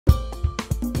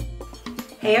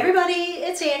Hey everybody,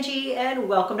 it's Angie and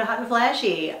welcome to Hot and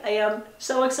Flashy. I am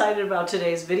so excited about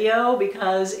today's video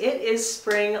because it is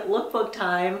spring lookbook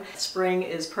time. Spring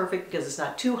is perfect because it's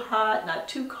not too hot, not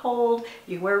too cold.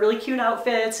 You can wear really cute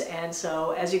outfits, and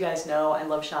so as you guys know, I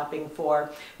love shopping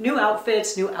for new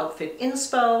outfits, new outfit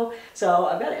inspo. So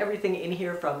I've got everything in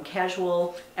here from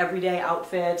casual everyday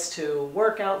outfits to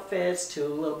work outfits to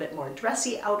a little bit more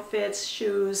dressy outfits,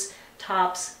 shoes,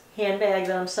 tops, handbag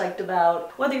that I'm psyched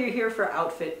about. Whether you're here for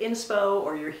outfit inspo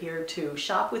or you're here to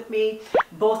shop with me,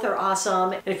 both are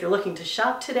awesome. And if you're looking to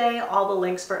shop today, all the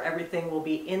links for everything will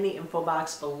be in the info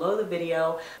box below the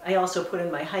video. I also put in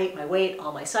my height, my weight,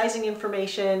 all my sizing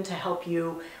information to help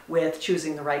you with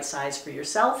choosing the right size for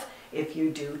yourself if you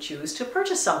do choose to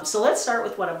purchase some. So let's start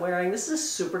with what I'm wearing. This is a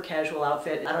super casual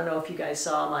outfit. I don't know if you guys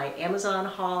saw my Amazon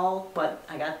haul, but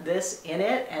I got this in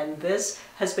it, and this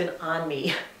has been on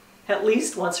me at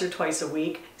least once or twice a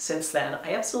week since then.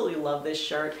 I absolutely love this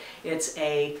shirt. It's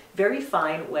a very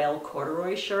fine whale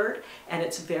corduroy shirt, and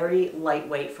it's very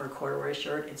lightweight for a corduroy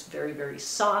shirt. It's very, very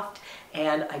soft,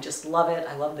 and I just love it.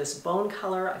 I love this bone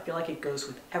color. I feel like it goes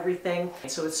with everything.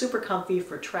 So it's super comfy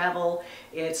for travel.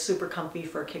 It's super comfy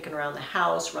for kicking around the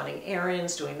house, running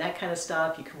errands, doing that kind of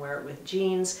stuff. You can wear it with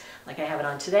jeans like I have it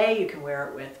on today. You can wear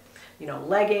it with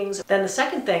leggings. Then the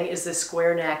second thing is this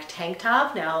square neck tank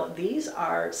top. Now these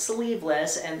are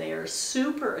sleeveless and they are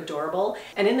super adorable.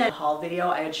 And in that haul video,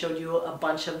 I had showed you a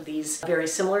bunch of these very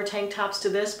similar tank tops to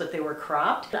this, but they were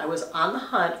cropped. I was on the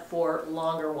hunt for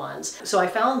longer ones. So I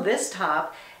found this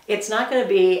top. It's not going to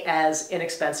be as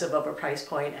inexpensive of a price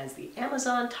point as the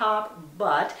Amazon top,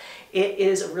 but it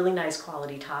is a really nice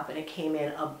quality top, and it came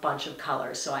in a bunch of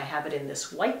colors. So I have it in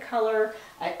this white color.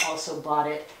 I also bought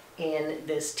it in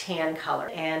this tan color,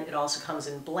 and it also comes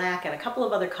in black and a couple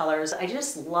of other colors. I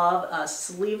just love a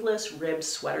sleeveless ribbed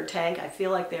sweater tank. I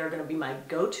feel like they're going to be my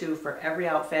go-to for every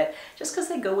outfit just because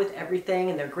they go with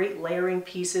everything, and they're great layering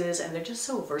pieces, and they're just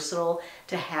so versatile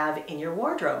to have in your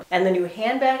wardrobe. And the new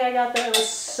handbag I got that I was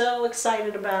so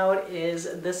excited about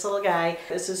is this little guy.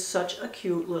 This is such a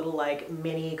cute little like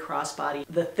mini crossbody.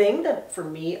 The thing that for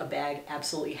me a bag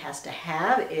absolutely has to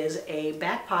have is a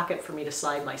back pocket for me to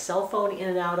slide my cell phone in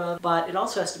and out of, but it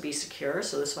also has to be secure.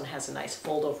 So this one has a nice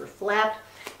fold over flap.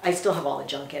 I still have all the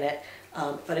junk in it,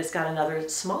 but it's got another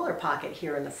smaller pocket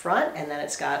here in the front, and then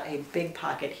it's got a big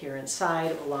pocket here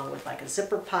inside along with like a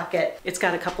zipper pocket. It's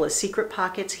got a couple of secret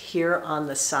pockets here on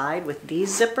the side with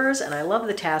these zippers, and I love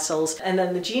the tassels. And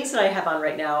then the jeans that I have on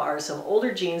right now are some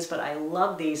older jeans, but I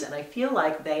love these, and I feel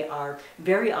like they are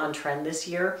very on trend this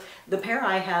year. The pair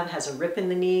I have has a rip in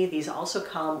the knee. These also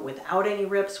come without any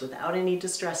rips, without any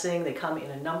distressing. They come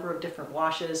in a number of different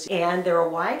washes, and they're a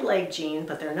wide leg jean,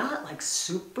 but they're not like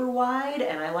super wide,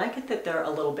 and I like it that they're a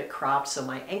little bit cropped so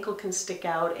my ankle can stick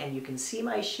out and you can see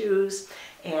my shoes.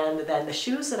 And then the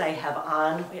shoes that I have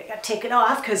on, I gotta take it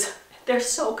off because they're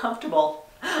so comfortable.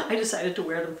 I decided to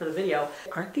wear them for the video.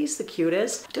 Aren't these the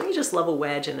cutest? Don't you just love a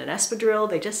wedge and an espadrille?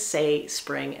 They just say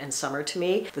spring and summer to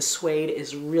me. The suede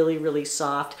is really, really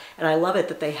soft, and I love it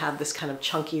that they have this kind of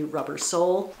chunky rubber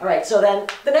sole. All right, so then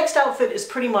the next outfit is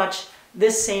pretty much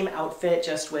this same outfit,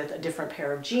 just with a different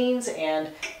pair of jeans and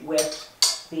with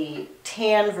the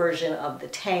tan version of the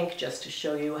tank, just to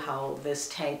show you how this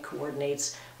tank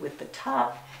coordinates with the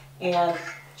top. And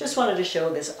just wanted to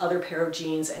show this other pair of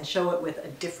jeans and show it with a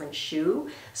different shoe.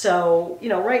 So,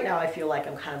 right now I feel like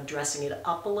I'm kind of dressing it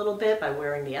up a little bit by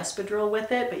wearing the espadrille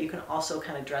with it, but you can also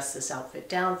kind of dress this outfit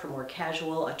down for more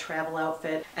casual, a travel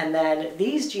outfit. And then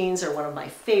these jeans are one of my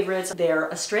favorites. They're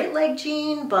a straight leg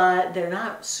jean, but they're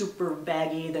not super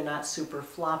baggy. They're not super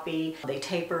floppy. They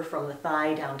taper from the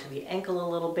thigh down to the ankle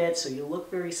a little bit, so you look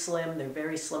very slim. They're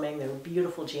very slimming. They're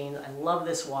beautiful jeans. I love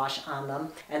this wash on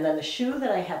them. And then the shoe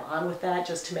that I have on with that,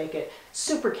 just to make it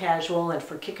super casual and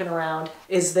for kicking around,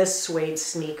 is this suede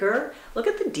sneaker. Look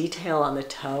at the detail on the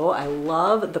toe. I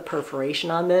love the perforation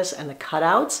on this and the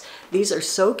cutouts. These are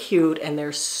so cute and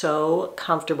they're so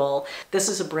comfortable. This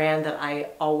is a brand that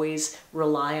I always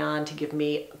rely on to give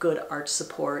me good arch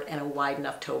support and a wide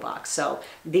enough toe box. So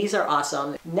these are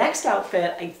awesome. Next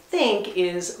outfit I think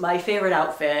is my favorite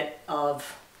outfit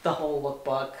of the whole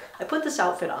lookbook. I put this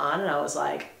outfit on and I was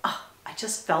like, oh, I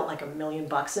just felt like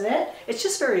 $1,000,000 in it. It's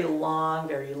just very long,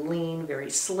 very lean, very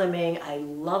slimming. I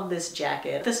love this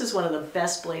jacket. This is one of the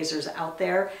best blazers out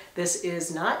there. This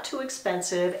is not too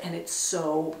expensive and it's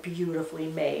so beautifully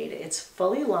made. It's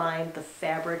fully lined. The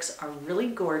fabrics are really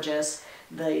gorgeous.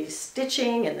 The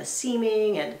stitching and the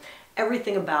seaming and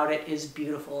everything about it is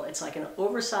beautiful. It's like an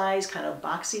oversized kind of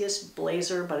boxiest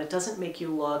blazer, but it doesn't make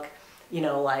you look,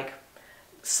 like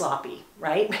sloppy,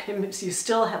 right? You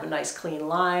still have a nice clean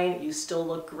line, you still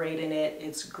look great in it,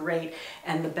 it's great.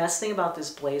 And the best thing about this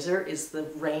blazer is the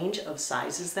range of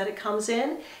sizes that it comes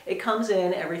in. It comes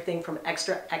in everything from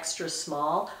extra, extra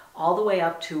small all the way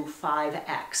up to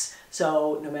 5X.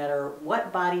 So no matter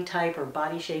what body type or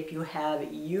body shape you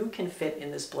have, you can fit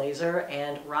in this blazer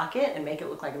and rock it and make it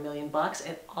look like $1,000,000.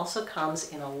 It also comes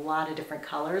in a lot of different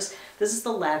colors. This is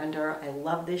the lavender. I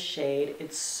love this shade.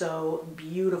 It's so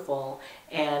beautiful,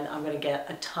 and I'm gonna get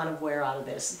a ton of wear out of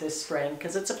this spring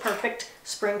because it's a perfect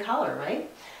spring color, right?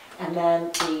 And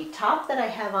then the top that I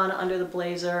have on under the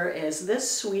blazer is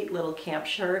this sweet little camp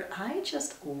shirt. I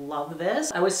just love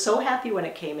this. I was so happy when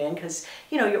it came in because,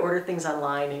 you know, you order things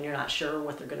online and you're not sure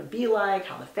what they're going to be like,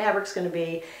 how the fabric's going to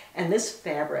be. And this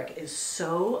fabric is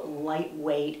so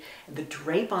lightweight. The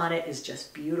drape on it is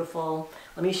just beautiful.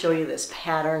 Let me show you this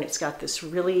pattern. It's got this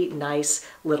really nice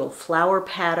little flower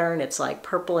pattern. It's like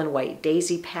purple and white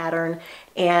daisy pattern.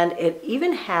 And it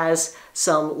even has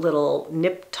some little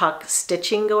nip tuck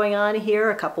stitching going on here,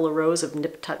 a couple of rows of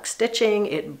nip tuck stitching.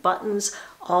 It buttons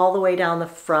all the way down the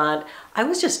front. I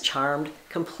was just charmed,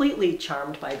 completely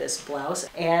charmed by this blouse.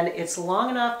 And it's long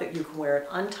enough that you can wear it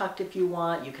untucked if you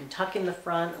want. You can tuck in the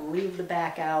front and leave the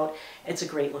back out. It's a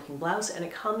great looking blouse, and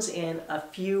it comes in a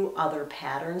few other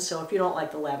patterns. So if you don't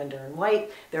like the lavender and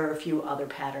white, there are a few other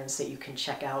patterns that you can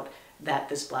check out that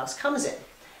this blouse comes in.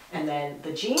 And then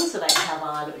the jeans that I have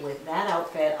on with that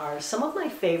outfit are some of my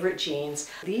favorite jeans.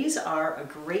 These are a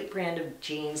great brand of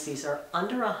jeans. These are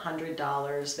under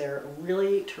 $100. They're a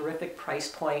really terrific price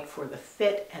point for the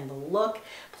fit and the look.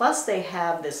 Plus they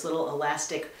have this little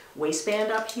elastic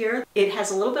waistband up here. It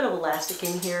has a little bit of elastic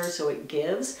in here so it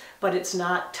gives, but it's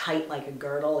not tight like a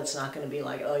girdle. It's not going to be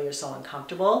like, oh, you're so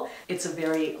uncomfortable. It's a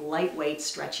very lightweight,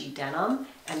 stretchy denim,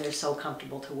 and they're so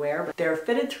comfortable to wear. But they're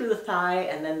fitted through the thigh,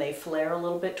 and then they flare a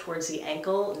little bit towards the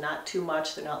ankle. Not too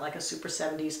much. They're not like a super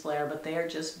 70s flare, but they are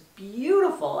just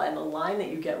beautiful. And the line that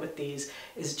you get with these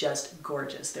is just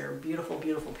gorgeous. They're a beautiful,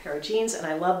 beautiful pair of jeans, and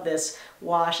I love this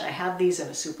wash. I have these in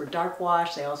a super dark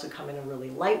wash. They also come in a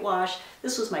really light wash.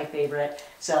 This was my favorite,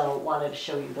 so wanted to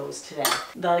show you those today.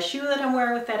 The shoe that I'm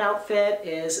wearing with that outfit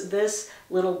is this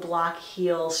little block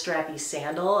heel strappy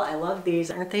sandal. I love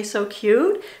these. Aren't they so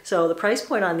cute? So the price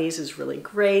point on these is really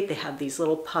great. They have these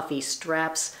little puffy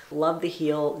straps. Love the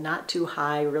heel, not too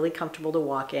high, really comfortable to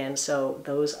walk in. So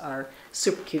those are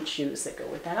super cute shoes that go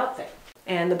with that outfit.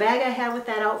 And the bag I have with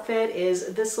that outfit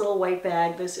is this little white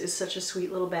bag. This is such a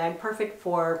sweet little bag, perfect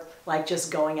for like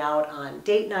just going out on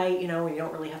date night, you know, when you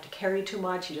don't really have to carry too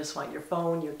much. You just want your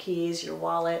phone, your keys, your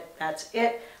wallet, that's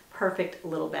it. Perfect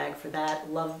little bag for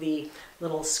that. Love the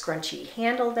little scrunchy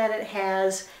handle that it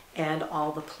has and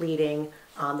all the pleating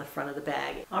on the front of the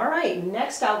bag. All right,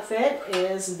 next outfit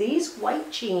is these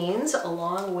white jeans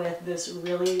along with this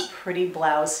really pretty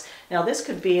blouse. Now this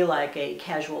could be like a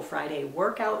casual Friday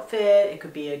work outfit. It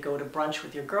could be a go to brunch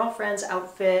with your girlfriends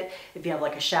outfit. If you have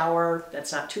like a shower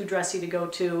that's not too dressy to go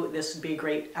to, this would be a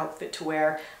great outfit to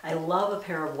wear. I love a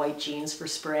pair of white jeans for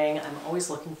spring. I'm always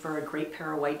looking for a great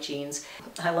pair of white jeans.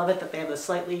 I love it that they have a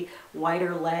slightly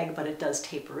wider leg, but it does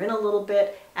taper in a little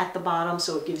bit at the bottom,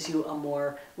 so it gives you a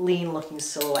more lean looking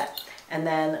silhouette. And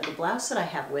then the blouse that I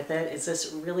have with it is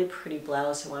this really pretty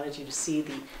blouse. I wanted you to see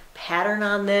the pattern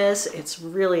on this. It's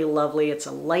really lovely. It's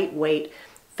a lightweight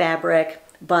fabric,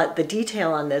 but the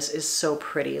detail on this is so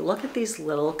pretty. Look at these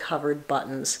little covered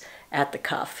buttons at the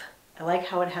cuff. I like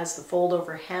how it has the fold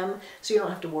over hem, so you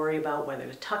don't have to worry about whether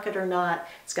to tuck it or not.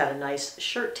 It's got a nice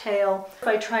shirt tail.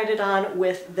 I tried it on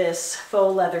with this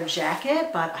faux leather jacket,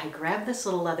 but I grabbed this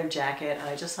little leather jacket and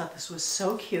I just thought this was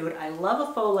so cute. I love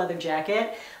a faux leather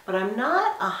jacket, but I'm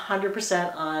not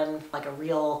 100% on like a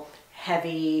real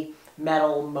heavy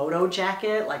metal moto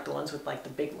jacket, like the ones with like the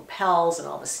big lapels and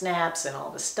all the snaps and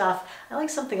all the stuff. I like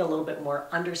something a little bit more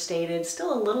understated,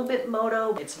 still a little bit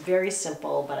moto. It's very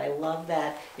simple, but I love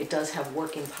that it does have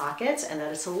working pockets and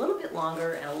that it's a little bit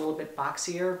longer and a little bit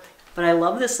boxier. But I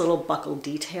love this little buckle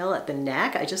detail at the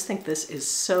neck. I just think this is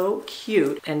so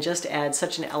cute and just adds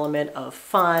such an element of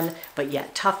fun, but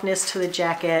yet toughness to the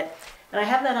jacket. And I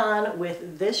have that on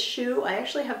with this shoe. I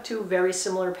actually have two very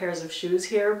similar pairs of shoes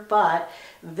here, but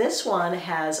this one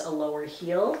has a lower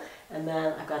heel, and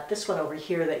then I've got this one over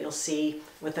here that you'll see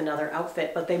with another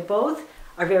outfit, but they both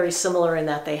are very similar in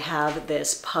that they have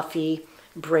this puffy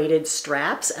braided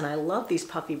straps, and I love these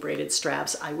puffy braided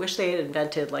straps. I wish they had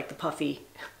invented like the puffy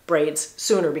braids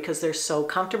sooner because they're so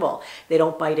comfortable. They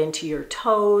don't bite into your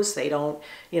toes. They don't,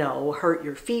 you know, hurt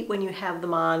your feet when you have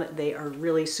them on. They are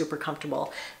really super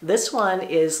comfortable. This one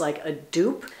is like a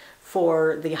dupe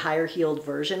for the higher heeled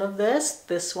version of this.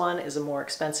 This one is a more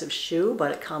expensive shoe,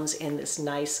 but it comes in this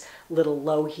nice little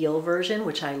low heel version,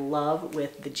 which I love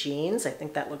with the jeans. I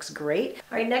think that looks great.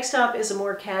 All right, next up is a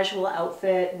more casual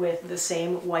outfit with the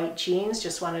same white jeans.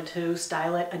 Just wanted to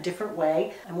style it a different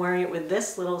way. I'm wearing it with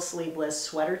this little sleeveless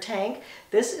sweater tank.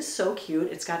 This is so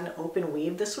cute. It's got an open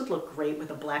weave. This would look great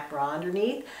with a black bra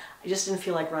underneath. I just didn't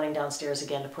feel like running downstairs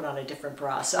again to put on a different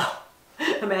bra, so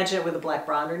imagine it with a black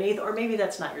bra underneath, or maybe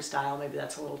that's not your style, maybe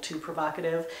that's a little too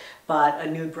provocative, but a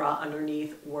nude bra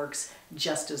underneath works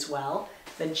just as well.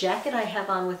 The jacket I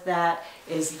have on with that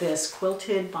is this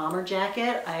quilted bomber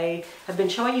jacket. I have been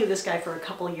showing you this guy for a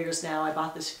couple of years now. I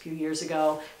bought this a few years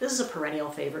ago. This is a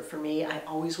perennial favorite for me. I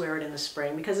always wear it in the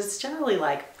spring because it's generally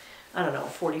like, I don't know,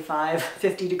 45,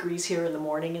 50 degrees here in the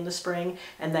morning in the spring,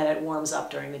 and then it warms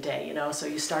up during the day, you know? So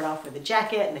you start off with a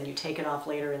jacket and then you take it off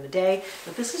later in the day.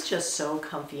 But this is just so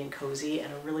comfy and cozy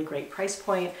and a really great price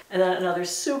point. And then another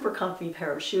super comfy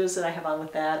pair of shoes that I have on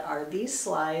with that are these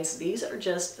slides. These are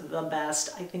just the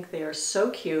best. I think they are so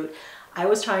cute. I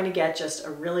was trying to get just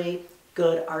a really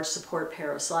good arch support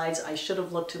pair of slides. I should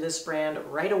have looked to this brand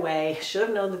right away. Should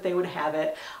have known that they would have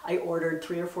it. I ordered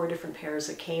 3 or 4 different pairs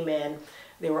that came in.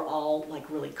 They were all like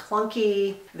really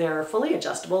clunky. They're fully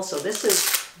adjustable. So this is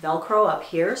Velcro up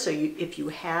here. So if you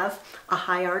have a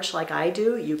high arch like I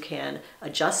do, you can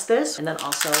adjust this. And then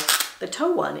also the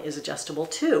toe one is adjustable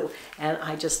too. And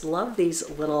I just love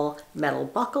these little metal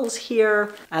buckles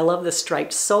here. I love the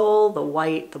striped sole, the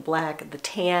white, the black, the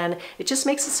tan. It just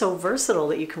makes it so versatile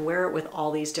that you can wear it with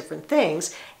all these different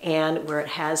things. And where it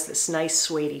has this nice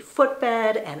suede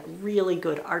footbed and really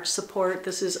good arch support,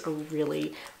 this is a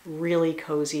really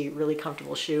cozy, really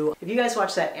comfortable shoe. If you guys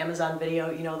watched that Amazon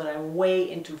video, you know that I'm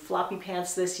way into floppy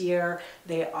pants this year.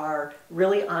 They are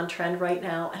really on trend right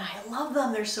now, and I love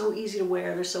them. They're so easy to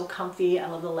wear. They're so comfy. I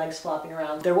love the legs flopping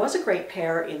around. There was a great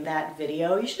pair in that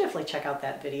video. You should definitely check out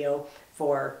that video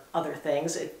for other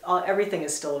things. Everything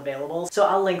is still available. So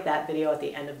I'll link that video at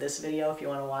the end of this video if you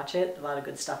want to watch it. A lot of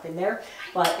good stuff in there.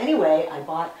 But anyway, I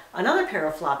bought another pair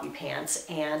of floppy pants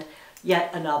and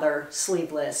yet another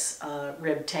sleeveless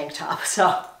ribbed tank top.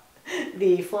 So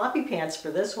the floppy pants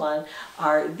for this one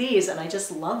are these, and I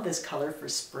just love this color for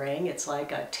spring. It's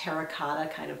like a terracotta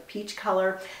kind of peach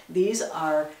color. These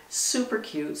are super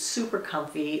cute, super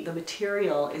comfy. The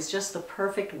material is just the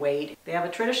perfect weight. They have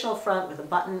a traditional front with a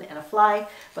button and a fly,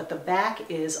 but the back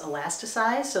is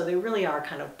elasticized, so they really are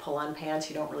kind of pull-on pants.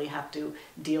 You don't really have to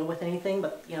deal with anything,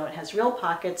 but you know, it has real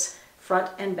pockets, front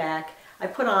and back. I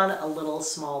put on a little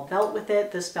small belt with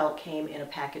it. This belt came in a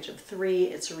package of 3.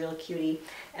 It's a real cutie.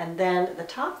 And then the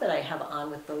top that I have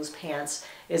on with those pants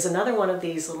is another one of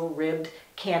these little ribbed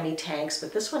cami tanks,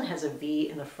 but this one has a V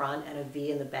in the front and a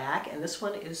V in the back, and this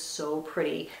one is so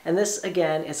pretty. And this,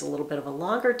 again, is a little bit of a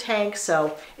longer tank,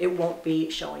 so it won't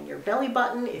be showing your belly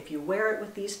button if you wear it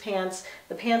with these pants.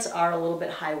 The pants are a little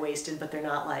bit high-waisted, but they're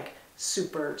not like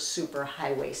super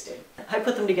high-waisted. I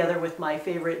put them together with my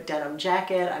favorite denim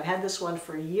jacket. I've had this one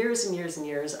for years and years and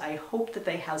years. I hope that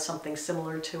they have something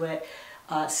similar to it.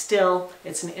 Still,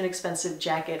 it's an inexpensive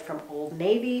jacket from Old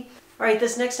Navy. All right,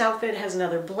 this next outfit has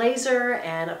another blazer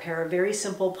and a pair of very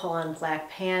simple pull-on black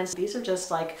pants. These are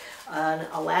just like an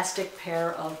elastic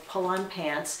pair of pull-on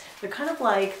pants. They're kind of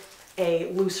like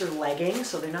a looser legging,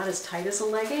 so they're not as tight as a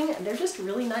legging, and they're just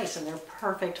really nice, and they're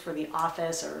perfect for the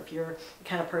office, or if you're the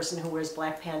kind of person who wears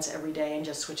black pants every day and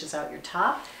just switches out your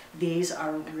top. These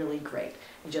are really great.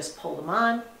 You just pull them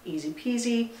on, easy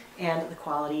peasy, and the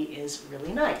quality is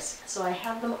really nice. So I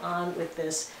have them on with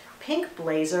this pink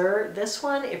blazer. This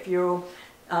one, if you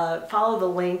follow the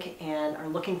link and are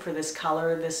looking for this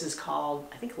color, this is called,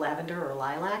 I think, lavender or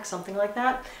lilac, something like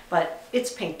that, but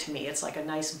it's pink to me. It's like a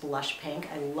nice blush pink.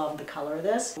 I love the color of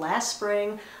this. Last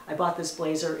spring, I bought this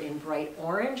blazer in bright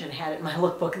orange and had it in my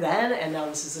lookbook then, and now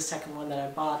this is the second one that I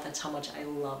bought. That's how much I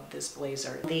love this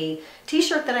blazer. The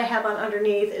t-shirt that I have on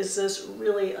underneath is this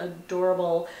really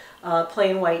adorable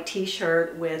plain white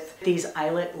t-shirt with these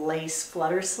eyelet lace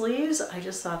flutter sleeves. I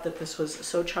just thought that this was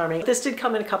so charming. This did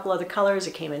come in a couple other colors.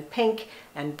 It came in pink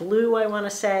and blue, I want to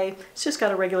say. It's just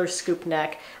got a regular scoop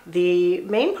neck. The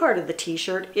main part of the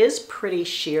t-shirt is pretty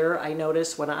sheer. I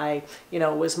noticed when I,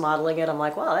 was modeling it, I'm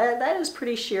like, well, that is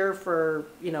pretty sheer for,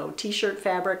 t-shirt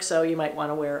fabric, so you might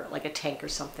want to wear like a tank or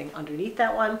something underneath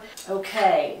that one.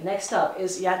 Okay, next up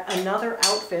is yet another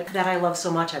outfit that I love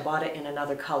so much. I bought it in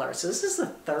another color. So this is the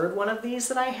third one of these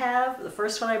that I have. The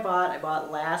first one I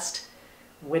bought last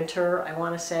winter, I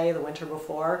want to say, the winter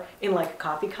before, in like a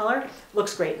coffee color.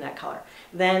 Looks great in that color.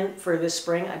 Then for this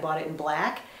spring, I bought it in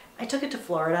black. I took it to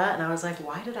Florida and I was like,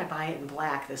 why did I buy it in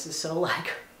black? This is so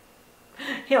like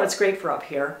You know, it's great for up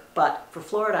here, but for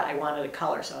Florida, I wanted a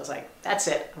color. So I was like, that's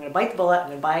it. I'm gonna bite the bullet, I'm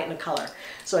gonna buy it in a color.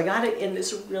 So I got it in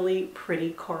this really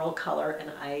pretty coral color,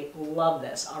 and I love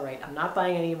this. All right, I'm not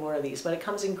buying any more of these, but it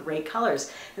comes in great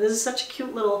colors. And this is such a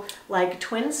cute little like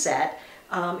twin set.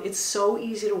 It's so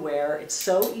easy to wear, it's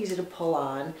so easy to pull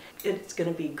on. It's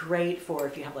gonna be great for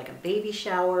if you have like a baby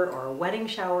shower or a wedding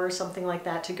shower or something like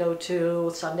that to go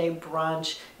to, Sunday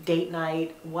brunch, date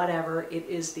night, whatever. It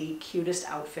is the cutest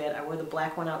outfit. I wore the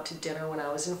black one out to dinner when I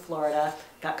was in Florida,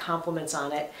 got compliments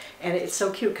on it, and it's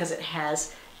so cute because it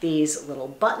has these little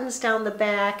buttons down the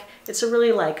back. It's a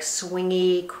really like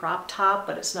swingy crop top,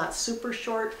 but it's not super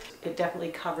short. It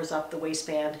definitely covers up the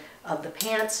waistband of the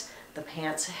pants. The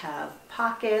pants have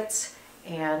pockets,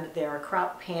 and they're a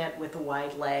crop pant with a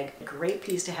wide leg. A great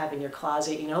piece to have in your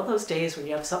closet. You know those days when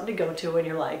you have something to go to and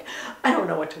you're like, I don't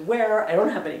know what to wear, I don't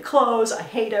have any clothes, I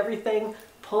hate everything.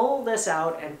 Pull this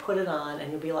out and put it on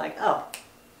and you'll be like, oh,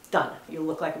 done. You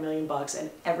look like $1,000,000 and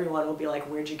everyone will be like,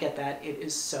 where'd you get that? It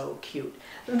is so cute.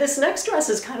 This next dress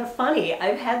is kind of funny.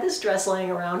 I've had this dress laying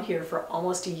around here for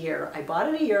almost a year. I bought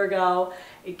it a year ago.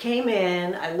 It came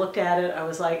in, I looked at it, I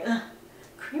was like,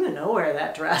 cream of nowhere,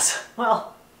 that dress.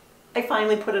 Well, I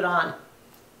finally put it on.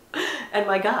 And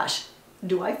my gosh,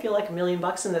 do I feel like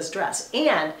 $1,000,000 in this dress?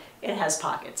 And it has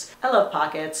pockets. I love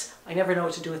pockets. I never know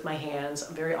what to do with my hands.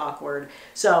 I'm very awkward.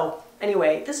 So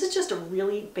anyway, this is just a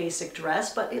really basic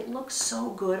dress, but it looks so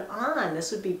good on.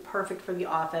 This would be perfect for the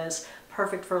office,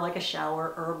 perfect for like a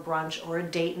shower or a brunch or a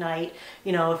date night.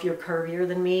 You know, if you're curvier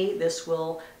than me, this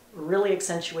will really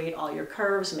accentuate all your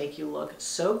curves, make you look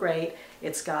so great.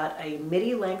 It's got a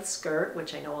midi length skirt,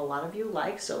 which I know a lot of you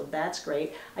like, so that's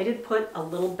great. I did put a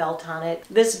little belt on it.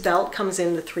 This belt comes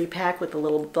in the 3-pack with the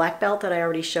little black belt that I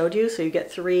already showed you, so you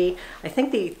get 3. I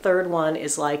think the third one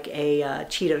is like a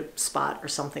cheetah spot or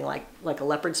something like a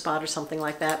leopard spot or something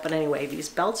like that. But anyway, these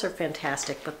belts are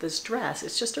fantastic, but this dress,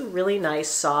 it's just a really nice,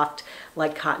 soft,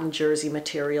 like cotton jersey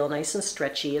material, nice and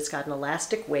stretchy. It's got an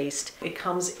elastic waist. It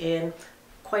comes in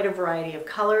quite a variety of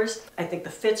colors. I think the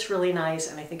fit's really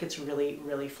nice, and I think it's really,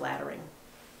 really flattering.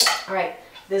 All right,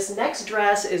 this next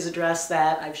dress is a dress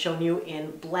that I've shown you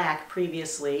in black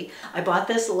previously. I bought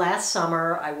this last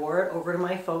summer. I wore it over to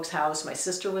my folks' house. My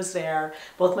sister was there.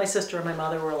 Both my sister and my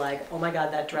mother were like, oh my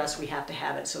God, that dress, we have to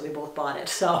have it. So they both bought it.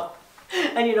 So,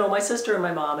 and you know, my sister and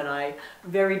my mom and I,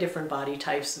 very different body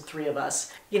types, the three of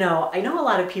us. You know, I know a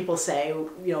lot of people say,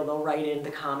 you know, they'll write in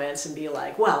the comments and be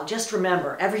like, well, just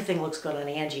remember, everything looks good on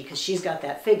Angie because she's got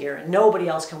that figure and nobody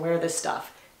else can wear this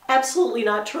stuff. Absolutely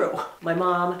not true. My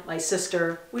mom, my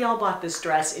sister, we all bought this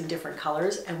dress in different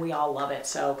colors and we all love it.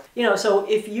 So, you know, so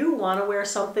if you want to wear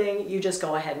something, you just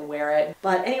go ahead and wear it.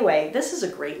 But anyway, this is a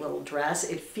great little dress.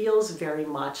 It feels very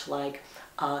much like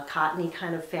a cottony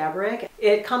kind of fabric.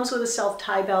 It comes with a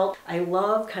self-tie belt. I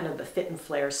love kind of the fit and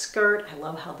flare skirt. I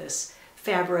love how this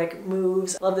fabric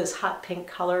moves. I love this hot pink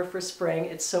color for spring.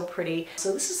 It's so pretty.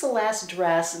 So this is the last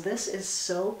dress. This is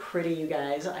so pretty, you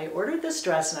guys. I ordered this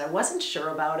dress and I wasn't sure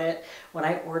about it when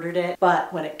I ordered it,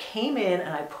 but when it came in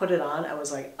and I put it on, I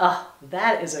was like, oh,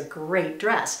 that is a great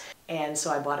dress. And so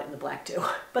I bought it in the black too.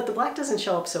 But the black doesn't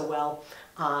show up so well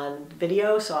on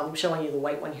video, so I'm showing you the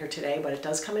white one here today, but it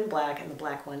does come in black, and the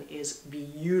black one is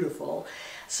beautiful.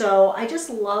 So I just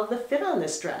love the fit on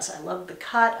this dress. I love the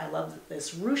cut. I love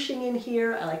this ruching in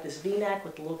here. I like this V-neck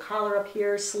with the little collar up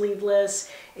here,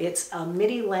 sleeveless. It's a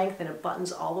midi length and it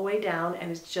buttons all the way down, and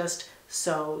it's just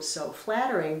so, so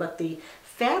flattering. But the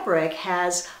fabric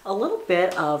has a little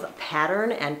bit of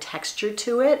pattern and texture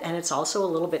to it, and it's also a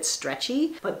little bit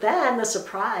stretchy. But then the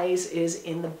surprise is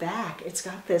in the back. It's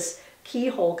got this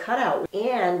keyhole cutout,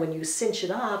 and when you cinch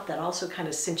it up, that also kind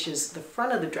of cinches the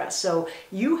front of the dress. So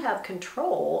you have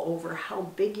control over how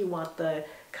big you want the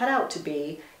cutout to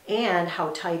be and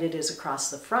how tight it is across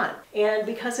the front. And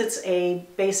because it's a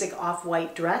basic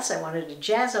off-white dress, I wanted to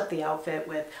jazz up the outfit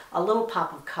with a little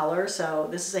pop of color. So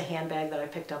this is a handbag that I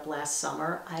picked up last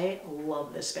summer. I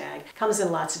love this bag. Comes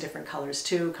in lots of different colors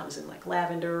too. Comes in like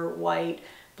lavender, white,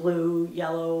 blue,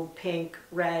 yellow, pink,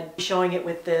 red. Showing it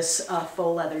with this faux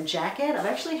leather jacket. I've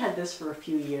actually had this for a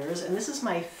few years, and this is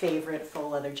my favorite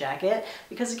faux leather jacket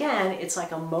because again, it's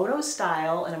like a moto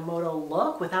style and a moto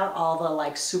look without all the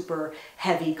like super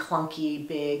heavy, clunky,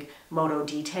 big moto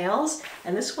details.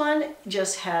 And this one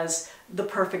just has the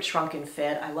perfect shrunken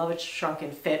fit. I love a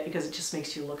shrunken fit because it just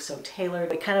makes you look so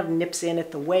tailored. It kind of nips in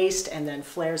at the waist and then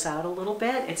flares out a little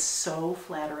bit. It's so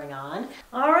flattering on.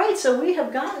 All right, so we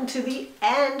have gotten to the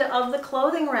end of the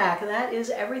clothing rack. That is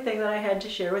everything that I had to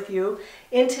share with you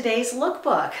in today's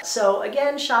lookbook. So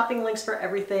again, shopping links for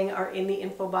everything are in the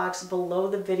info box below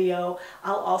the video.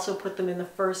 I'll also put them in the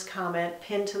first comment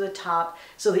pinned to the top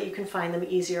so that you can find them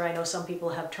easier. I know some people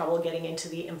have trouble getting into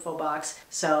the info box.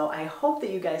 So I hope that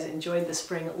you guys enjoyed the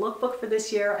spring lookbook for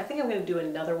this year. I think I'm going to do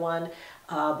another one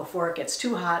before it gets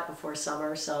too hot, before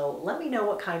summer. So let me know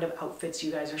what kind of outfits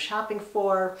you guys are shopping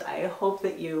for. I hope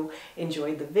that you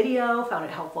enjoyed the video, found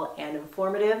it helpful and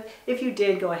informative. If you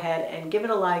did, go ahead and give it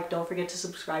a like. Don't forget to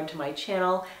subscribe to my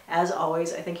channel. As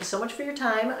always, I thank you so much for your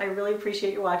time. I really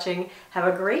appreciate you watching.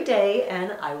 Have a great day,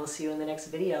 and I will see you in the next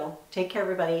video. Take care,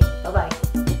 everybody.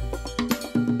 Bye-bye.